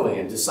this quickly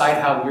and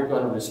decide how you're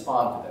going to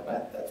respond to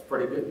them. That's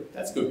pretty good.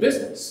 That's good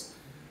business.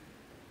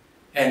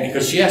 And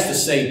because she has to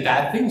say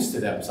bad things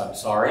to them. So I'm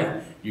sorry,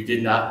 you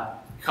did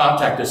not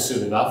contact us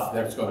soon enough.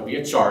 There's going to be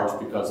a charge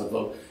because of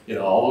the, you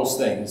know, all those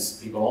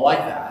things. People don't like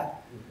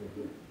that.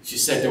 She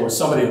said there was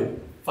somebody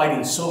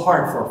fighting so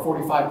hard for a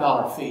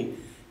 $45 fee,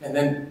 and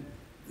then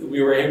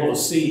we were able to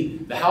see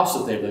the house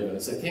that they live in. I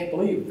said, I can't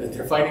believe that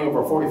they're fighting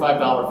over a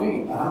 $45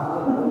 fee.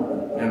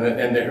 And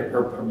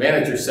her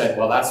manager said,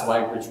 well, that's why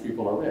rich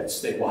people are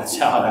rich. They watch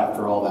out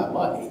after all that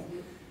money.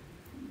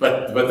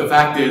 But the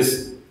fact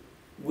is,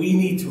 we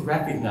need to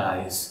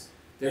recognize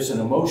there's an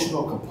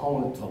emotional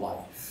component to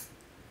life.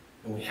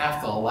 And we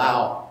have to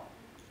allow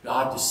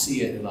God to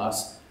see it in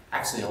us,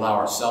 actually allow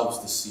ourselves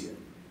to see it.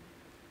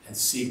 And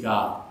see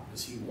God,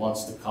 because He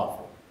wants to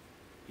comfort.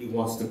 He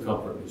wants to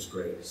comfort in His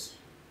grace.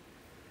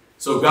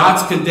 So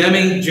God's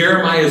condemning,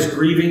 Jeremiah is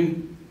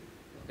grieving,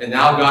 and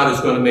now God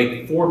is going to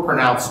make 4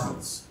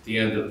 pronouncements at the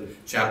end of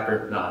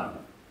chapter 9.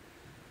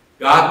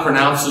 God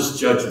pronounces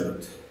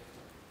judgment.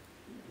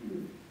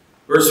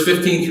 Verse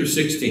 15 through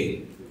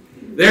 16.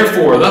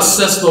 Therefore, thus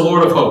says the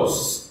Lord of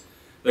hosts,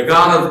 the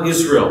God of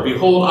Israel,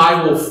 behold,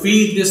 I will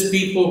feed this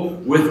people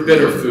with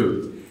bitter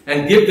food,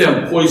 and give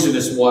them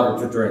poisonous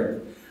water to drink.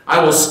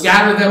 I will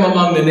scatter them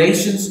among the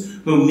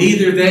nations, whom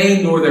neither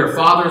they nor their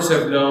fathers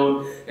have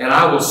known, and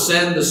I will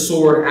send the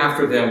sword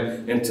after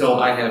them until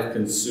I have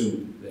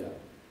consumed them.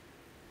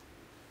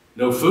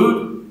 No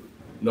food,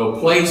 no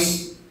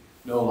place,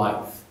 no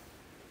life.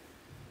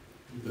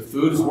 The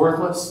food is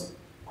worthless.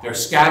 They're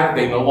scattered.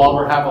 They no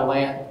longer have a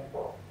land.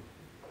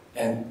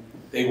 And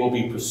they will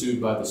be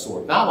pursued by the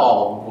sword. Not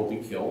all of them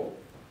will be killed.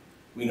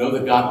 We know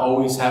that God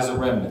always has a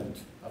remnant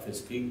of His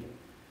people.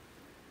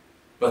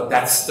 But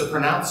that's the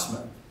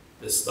pronouncement.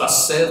 This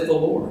thus saith the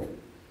Lord.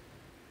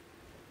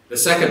 The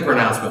second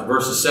pronouncement,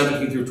 verses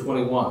 17 through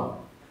 21.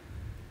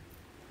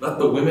 Let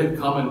the women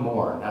come and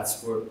mourn.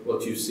 That's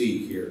what you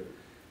see here.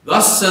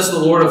 Thus says the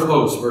Lord of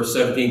hosts, verse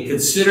 17,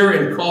 consider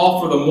and call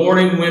for the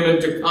mourning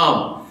women to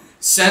come.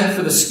 Send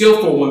for the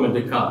skillful women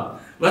to come.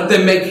 Let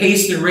them make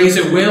haste and raise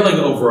a wailing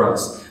over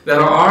us, that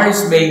our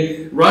eyes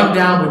may run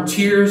down with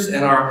tears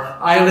and our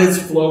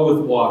eyelids flow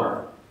with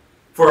water.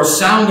 For a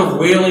sound of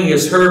wailing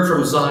is heard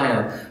from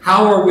Zion.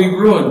 How are we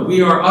ruined?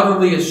 We are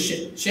utterly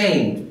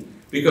ashamed,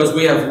 because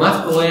we have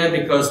left the land,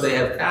 because they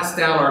have cast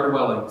down our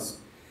dwellings.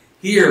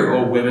 Hear,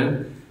 O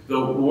women,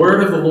 the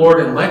word of the Lord,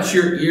 and let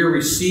your ear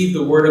receive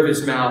the word of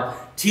his mouth.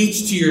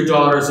 Teach to your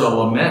daughters a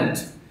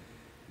lament.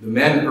 The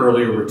men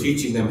earlier were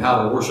teaching them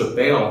how to worship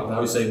Baal.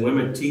 Now we say,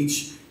 women,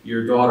 teach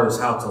your daughters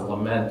how to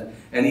lament,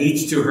 and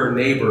each to her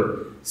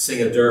neighbor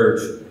sing a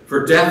dirge.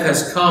 For death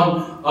has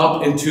come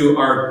up into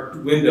our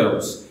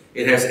windows.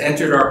 It has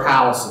entered our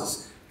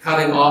palaces,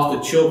 cutting off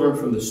the children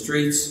from the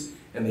streets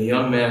and the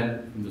young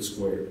men from the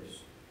squares.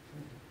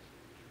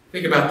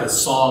 Think about the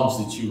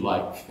songs that you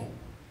like.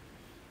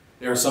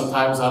 There are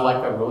sometimes I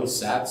like a really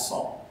sad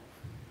song,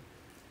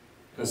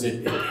 because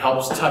it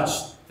helps touch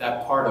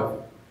that part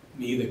of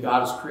me that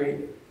God has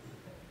created.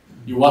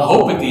 You want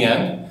hope at the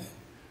end.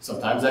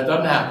 Sometimes that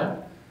doesn't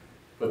happen.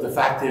 But the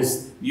fact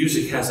is,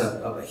 music has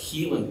a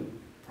healing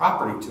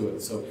property to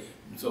it. So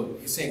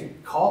he's saying,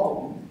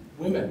 call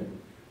the women.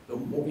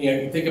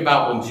 You think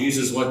about when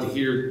Jesus went to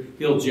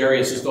heal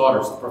Jairus'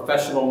 daughters. The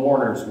professional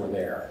mourners were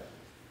there.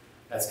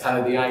 That's kind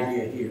of the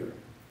idea here.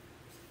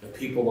 The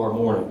people are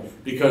mourning.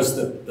 Because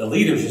the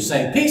leaders are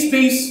saying, peace,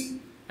 peace.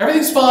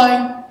 Everything's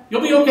fine.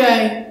 You'll be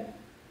okay.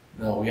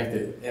 No, we have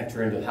to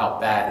enter into how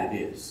bad it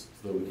is,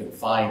 so that we can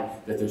find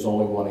that there's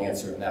only one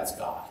answer, and that's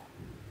God.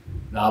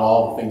 Not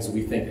all the things that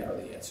we think are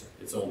the answer.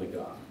 It's only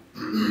God.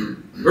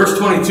 Verse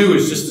 22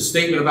 is just a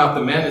statement about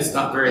the men. It's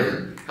not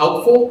very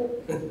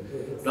helpful.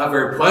 It's not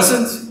very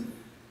pleasant.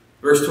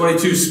 Verse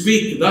 22,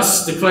 speak,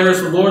 thus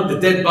declares the Lord, the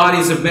dead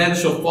bodies of men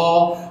shall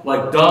fall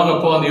like dung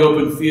upon the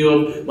open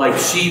field, like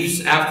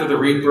sheaves after the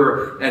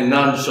reaper, and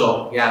none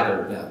shall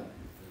gather them.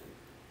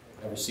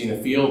 Ever seen a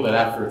field that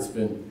after it's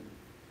been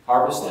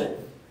harvested,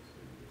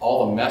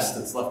 all the mess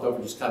that's left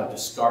over just kind of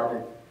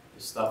discarded,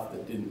 the stuff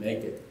that didn't make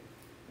it?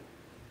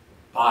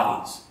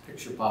 Bodies,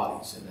 picture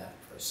bodies in that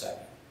for a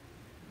second.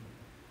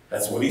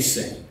 That's what he's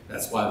saying.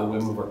 That's why the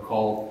women were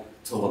called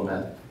to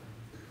lament.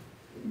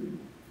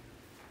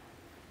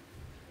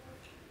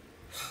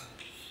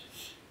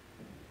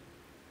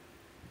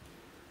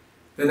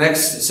 The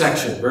next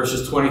section,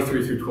 verses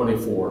 23 through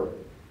 24,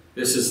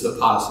 this is the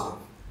positive.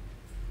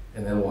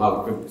 And then we'll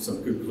have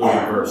some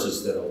concluding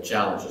verses that will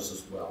challenge us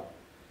as well.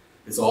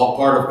 It's all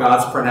part of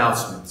God's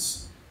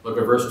pronouncements. Look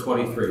at verse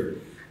 23.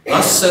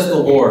 Thus saith the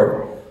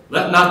Lord,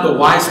 let not the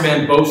wise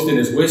man boast in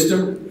his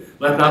wisdom,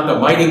 let not the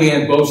mighty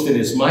man boast in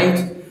his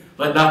might,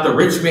 let not the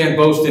rich man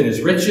boast in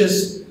his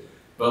riches,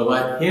 but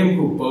let him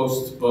who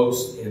boasts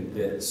boast in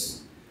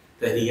this,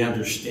 that he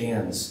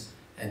understands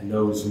and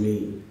knows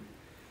me,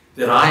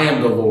 that I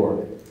am the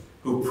Lord,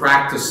 who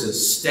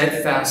practices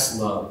steadfast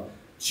love,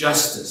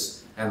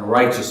 justice, and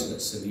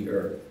righteousness in the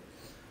earth.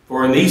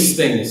 For in these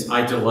things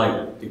I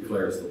delight,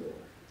 declares the Lord.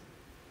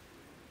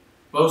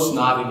 Boast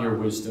not in your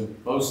wisdom,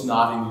 boast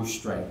not in your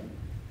strength.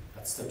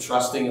 That's the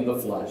trusting in the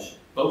flesh.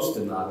 Boast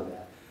not in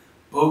that.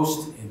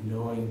 Boast in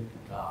knowing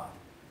God.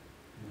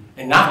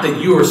 And not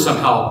that you are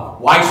somehow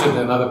wiser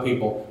than other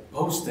people.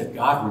 Boast that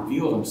God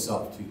revealed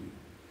himself to you.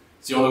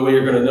 It's the only way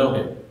you're going to know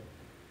him.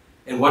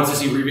 And what does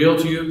he reveal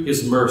to you?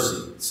 His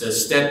mercy. It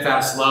says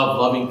steadfast love,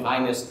 loving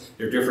kindness.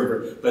 They're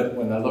different, but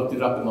when I looked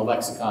it up in the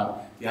lexicon,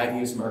 the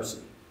idea is mercy.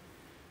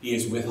 He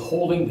is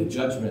withholding the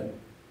judgment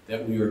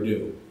that we are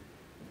due,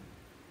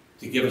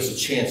 to give us a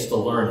chance to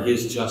learn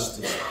his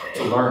justice,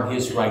 to learn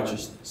his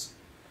righteousness.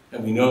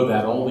 And we know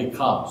that only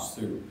comes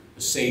through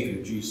the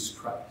Savior, Jesus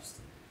Christ.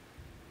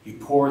 He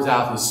pours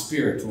out his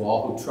Spirit to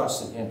all who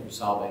trust in him for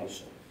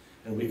salvation.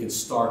 And we can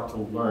start to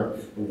learn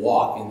to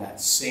walk in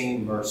that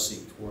same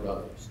mercy toward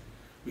others.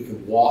 We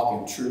can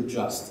walk in true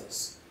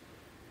justice.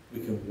 We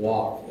can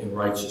walk in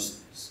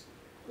righteousness.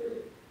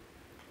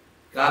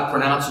 God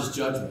pronounces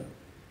judgment.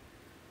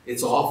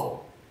 It's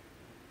awful.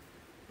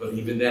 But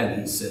even then,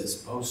 he says,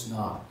 boast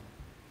not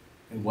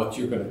in what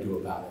you're going to do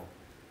about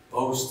it.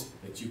 Boast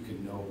that you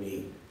can know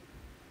me.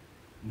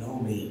 Know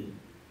me.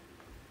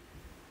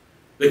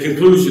 The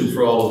conclusion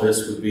for all of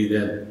this would be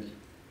then,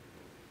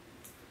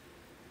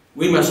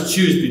 we must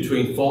choose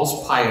between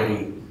false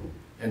piety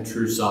and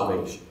true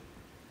salvation.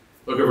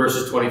 Look at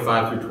verses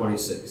 25 through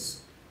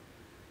 26.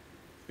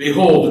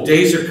 Behold, the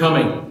days are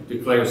coming,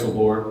 declares the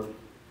Lord,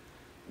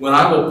 when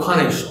I will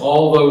punish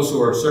all those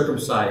who are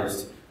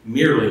circumcised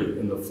merely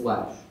in the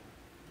flesh.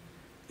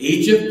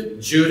 Egypt,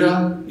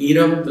 Judah,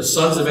 Edom, the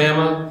sons of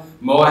Ammon,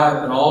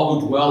 Moab, and all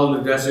who dwell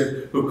in the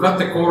desert, who cut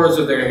the corners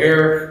of their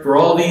hair, for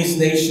all these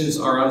nations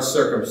are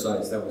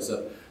uncircumcised. That was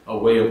a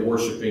way of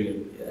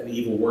worshiping, an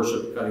evil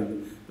worship,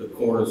 cutting the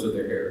corners of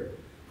their hair.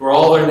 For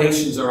all their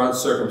nations are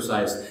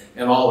uncircumcised,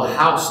 and all the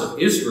house of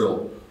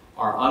Israel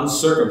are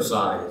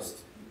uncircumcised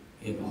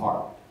in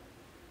heart.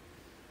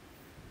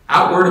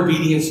 Outward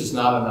obedience is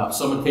not enough.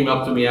 Someone came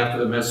up to me after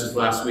the message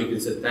last week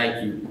and said,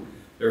 thank you.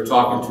 They were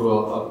talking to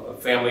a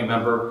family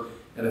member,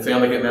 and the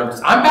family member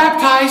said, I'm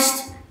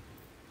baptized.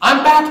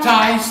 I'm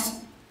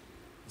baptized.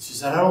 She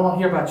said, I don't want to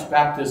hear about your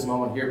baptism. I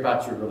want to hear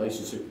about your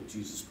relationship with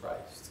Jesus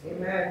Christ.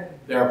 Amen.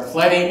 There are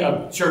plenty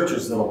of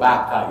churches that will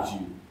baptize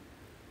you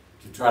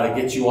to try to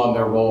get you on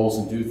their rolls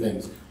and do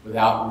things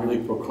without really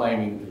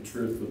proclaiming the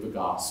truth of the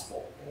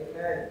gospel.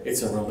 Amen.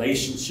 It's a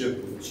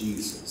relationship with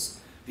Jesus.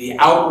 The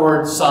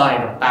outward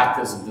sign of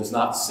baptism does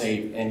not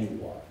save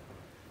anyone.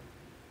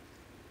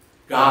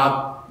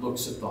 God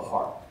looks at the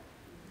heart.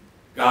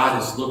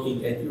 God is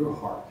looking at your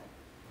heart.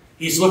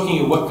 He's looking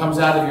at what comes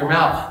out of your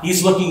mouth.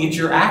 He's looking at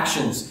your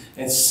actions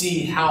and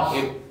see how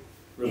it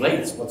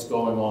relates, what's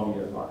going on in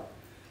your heart.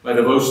 My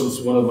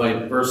devotions, one of my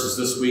verses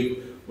this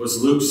week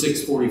was Luke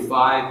 6:45.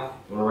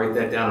 You want to write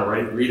that down or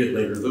read it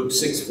later. Luke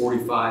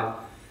 6:45.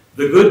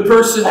 The good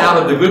person out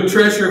of the good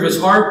treasure of his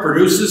heart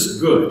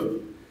produces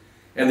good,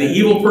 and the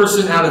evil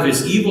person out of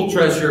his evil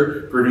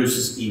treasure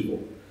produces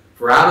evil.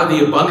 For out of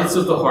the abundance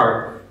of the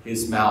heart,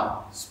 his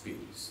mouth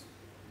speaks.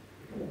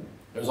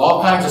 There's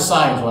all kinds of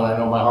signs when I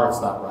know my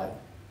heart's not right.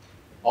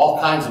 All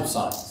kinds of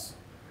signs.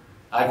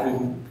 I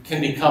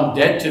can become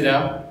dead to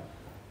them,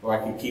 or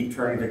I can keep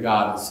turning to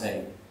God and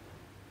saying,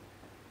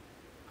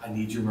 I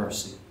need your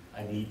mercy.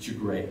 I need your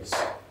grace.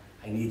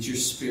 I need your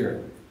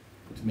spirit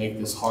to make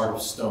this heart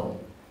of stone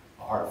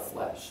a heart of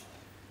flesh,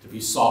 to be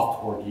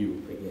soft toward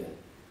you again.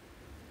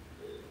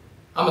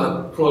 I'm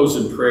going to close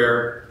in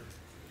prayer.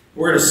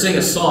 We're going to sing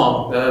a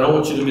song that I don't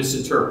want you to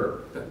misinterpret.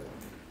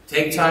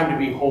 Take time to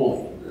be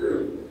holy.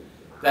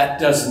 That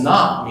does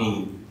not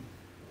mean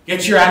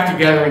get your act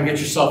together and get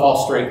yourself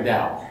all straightened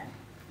out.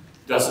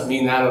 Doesn't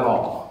mean that at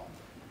all.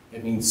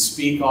 It means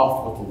speak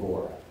oft with the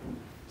Lord.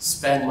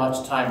 Spend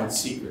much time in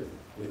secret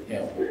with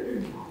Him.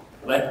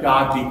 Let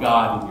God be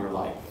God in your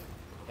life,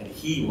 and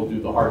He will do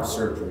the heart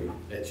surgery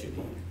that you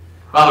need.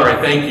 Father, I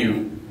thank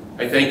you.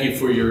 I thank you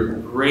for your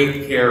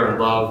great care and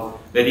love,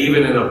 that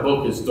even in a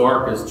book as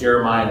dark as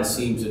Jeremiah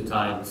seems at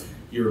times,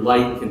 your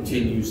light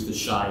continues to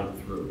shine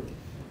through.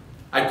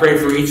 I pray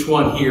for each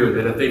one here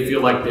that if they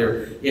feel like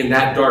they're in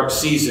that dark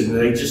season and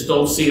they just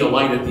don't see a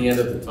light at the end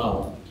of the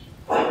tunnel,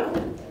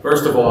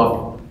 first of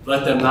all,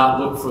 let them not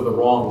look for the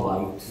wrong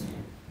light,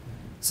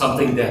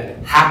 something that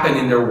happened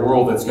in their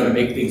world that's going to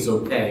make things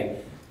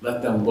okay.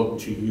 Let them look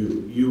to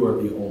you. You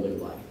are the only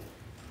light.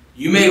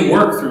 You may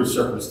work through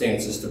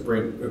circumstances to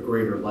bring a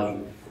greater light,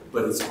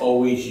 but it's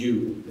always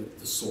you that's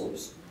the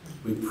source.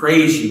 We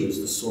praise you as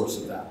the source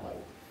of that light.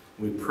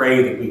 We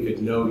pray that we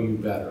could know you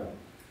better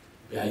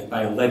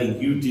by letting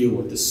you deal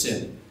with the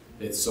sin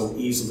that so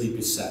easily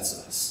besets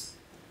us.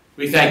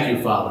 We thank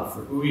you, Father,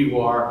 for who you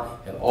are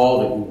and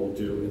all that you will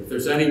do. And if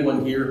there's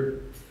anyone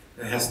here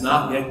that has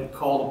not yet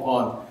called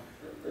upon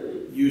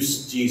you,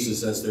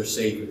 Jesus, as their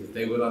Savior, that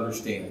they would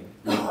understand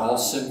we're all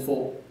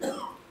sinful.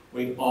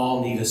 We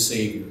all need a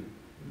Savior.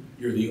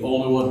 You're the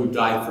only one who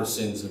died for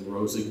sins and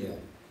rose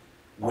again,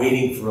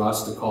 waiting for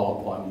us to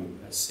call upon you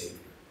as Savior.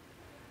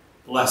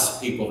 Bless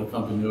people to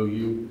come to know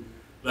you.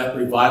 Let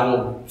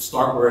revival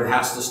start where it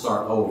has to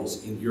start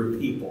always, in your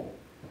people.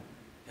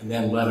 And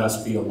then let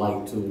us be a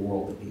light to the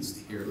world that needs to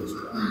hear this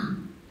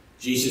word.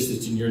 Jesus,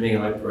 it's in your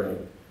name I pray.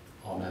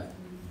 Amen.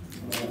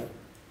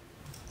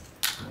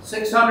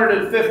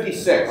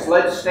 656.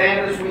 Let's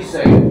stand as we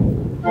sing.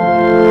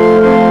 Thank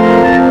you.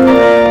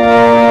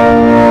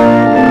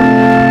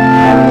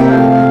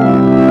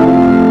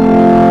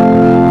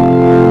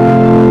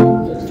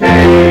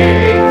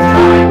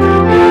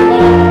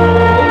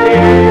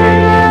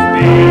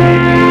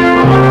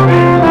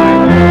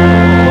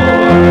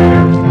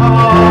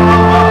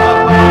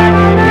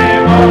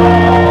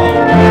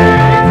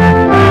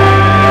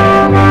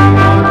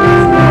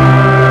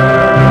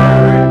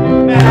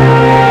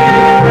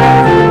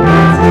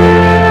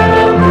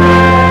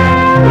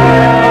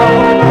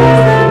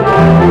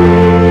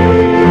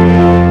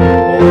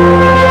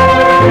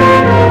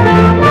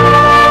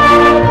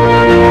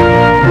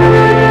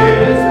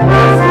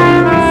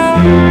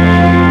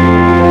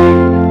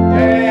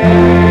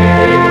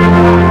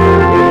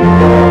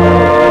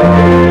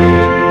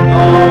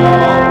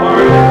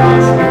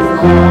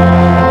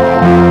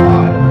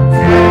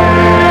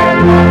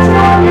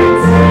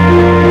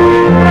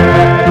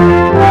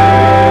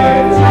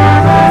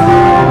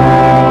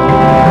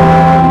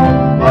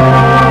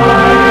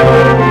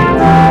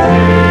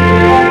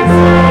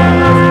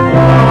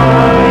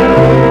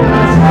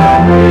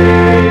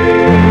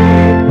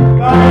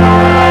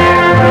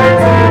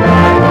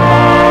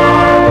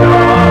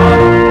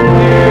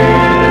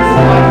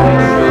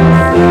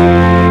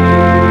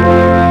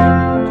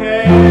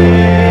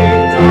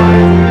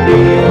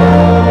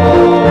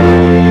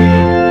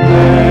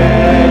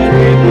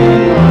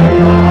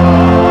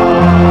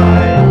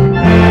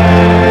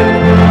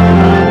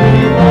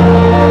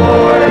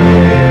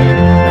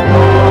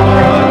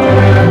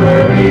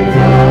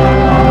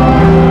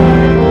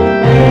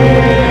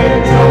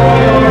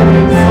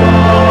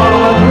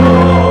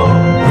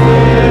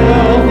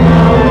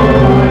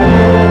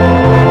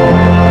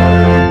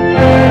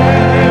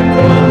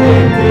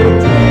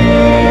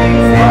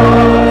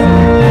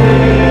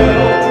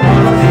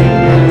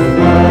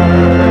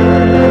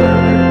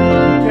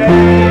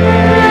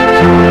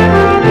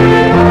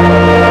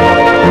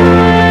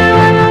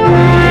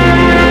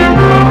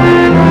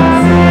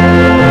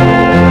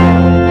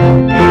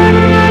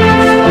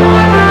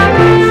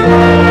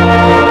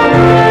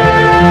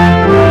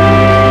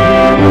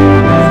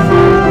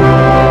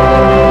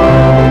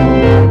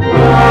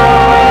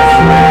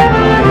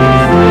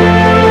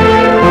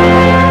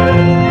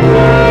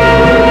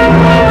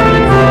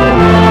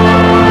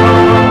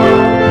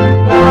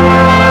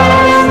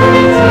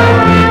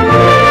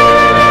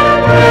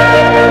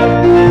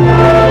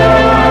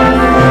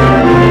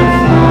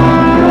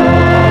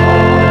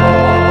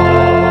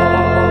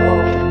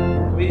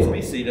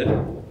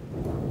 seated.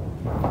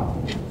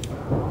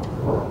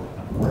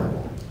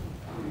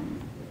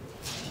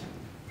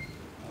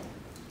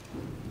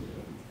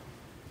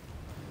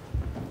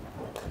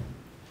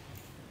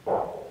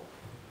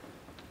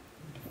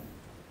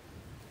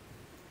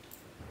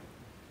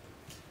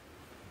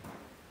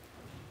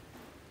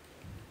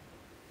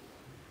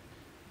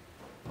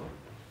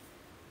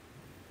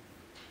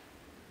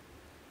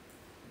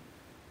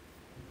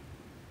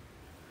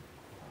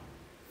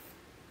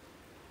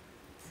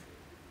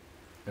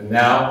 And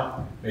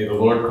now, may the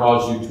Lord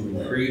cause you to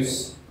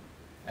increase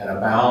and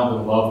abound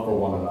in love for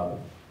one another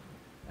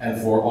and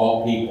for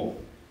all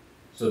people,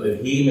 so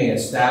that he may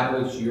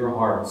establish your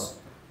hearts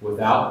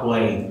without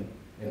blame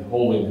in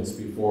holiness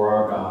before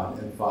our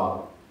God and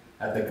Father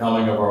at the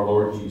coming of our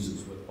Lord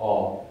Jesus with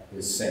all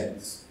his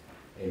saints.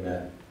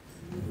 Amen.